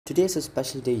Today is a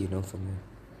special day, for me.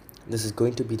 This is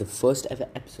going to be the first ever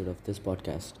episode of this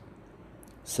podcast.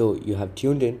 So, you have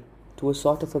tuned in to a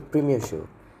sort of a premiere show.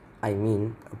 I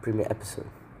mean, a premiere episode.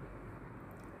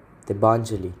 The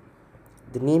Banjali,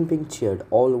 the name being cheered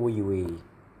all over UAE.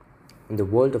 In the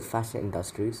world of fashion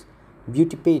industries,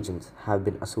 beauty pageants have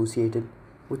been associated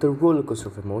with a roller coaster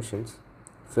of emotions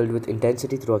filled with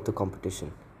intensity throughout the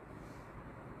competition.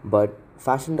 But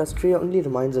fashion industry only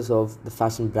reminds us of the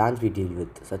fashion brands we deal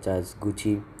with, such as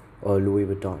Gucci or Louis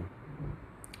Vuitton.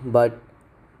 But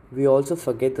we also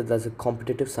forget that there's a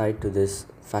competitive side to this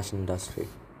fashion industry.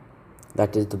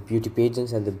 That is the beauty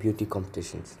pageants and the beauty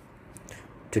competitions.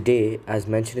 Today, as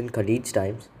mentioned in Khalid's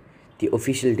Times, the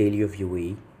official daily of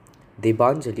UAE,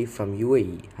 Debanjali from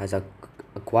UAE has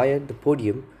acquired the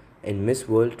podium in Miss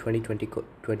World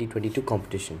 2022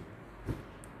 competition.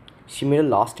 She made a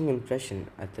lasting impression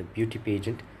at the beauty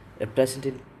pageant,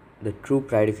 representing the true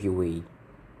pride of UAE.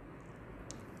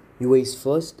 UAE's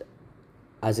first,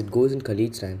 as it goes in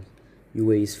Khalid's times,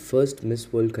 UAE's first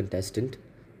Miss World contestant,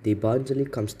 Debanjali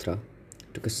Kamstra,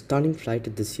 took a stunning flight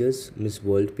at this year's Miss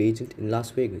World pageant in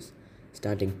Las Vegas,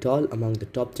 standing tall among the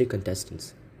top three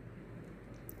contestants.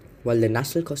 While the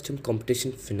national costume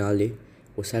competition finale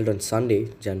was held on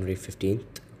Sunday, January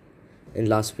 15th, in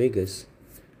Las Vegas,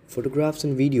 photographs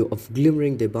and video of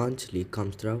glimmering Debanjali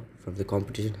Kamstra from the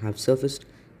competition have surfaced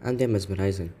and they're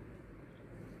mesmerizing.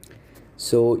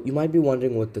 So, you might be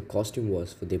wondering what the costume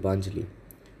was for Debanjali.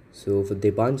 So, for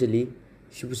Debanjali,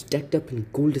 she was decked up in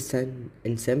gold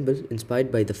ensemble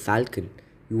inspired by the falcon,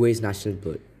 UAE's national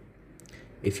bird.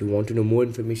 If you want to know more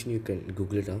information, you can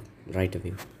Google it up right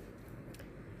away.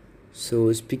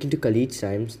 So, speaking to Khalid's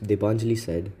Times, Debanjali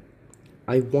said,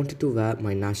 I wanted to wear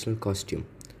my national costume,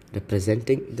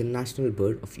 representing the national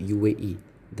bird of UAE,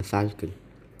 the falcon.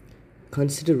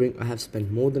 Considering I have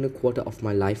spent more than a quarter of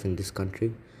my life in this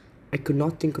country, I could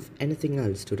not think of anything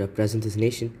else to represent this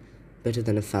nation better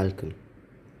than a falcon.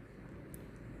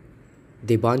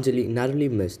 Debanjali narrowly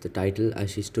missed the title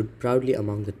as she stood proudly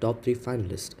among the top three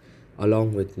finalists,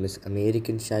 along with Miss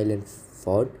American Shailene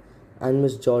Ford and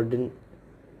Miss Jordan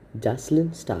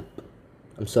Jocelyn Stapp.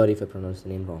 I'm sorry if I pronounced the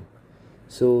name wrong.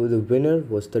 So the winner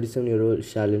was 37-year-old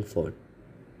Shailene Ford.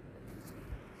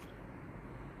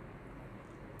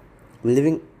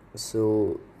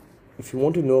 So if you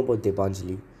want to know about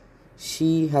Debanjali,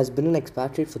 she has been an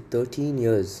expatriate for 13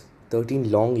 years,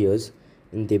 13 long years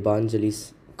in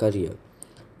Debanjali's career.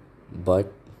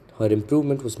 But her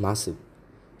improvement was massive.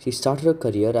 She started her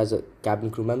career as a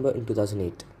cabin crew member in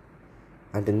 2008,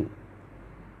 and in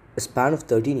a span of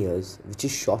 13 years, which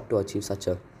is short to achieve such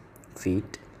a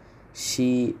feat,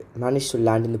 she managed to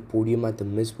land in the podium at the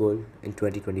Miss World in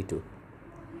 2022.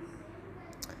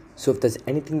 So if there's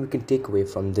anything we can take away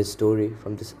from this story,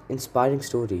 from this inspiring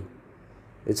story,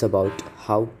 it's about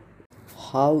how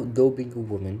though being a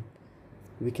woman,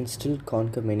 we can still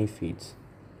conquer many feats.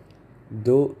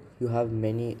 Though you have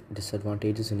many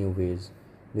disadvantages in your ways,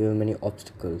 there are many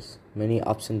obstacles, many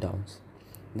ups and downs.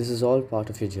 This is all part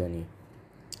of your journey.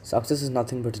 Success is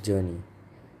nothing but a journey.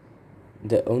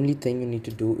 The only thing you need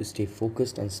to do is stay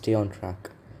focused and stay on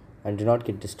track, and do not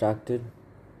get distracted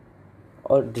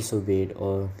or disobeyed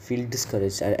or feel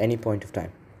discouraged at any point of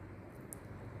time.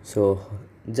 So,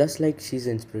 just like she's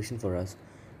an inspiration for us,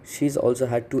 she's also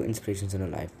had two inspirations in her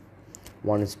life.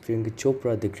 One is Priyanka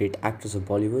Chopra, the great actress of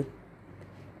Bollywood,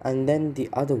 and then the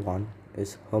other one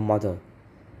is her mother.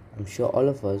 I'm sure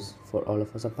for all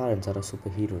of us, our parents are our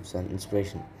superheroes and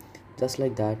inspiration. Just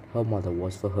like that, her mother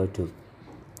was for her too.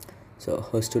 So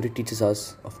her story teaches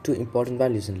us of two important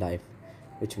values in life,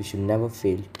 which we should never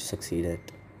fail to succeed at: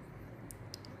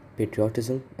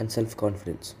 patriotism and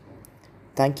self-confidence.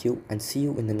 Thank you, and see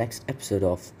you in the next episode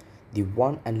of the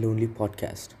One and Lonely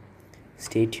Podcast.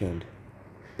 Stay tuned.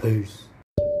 Peace.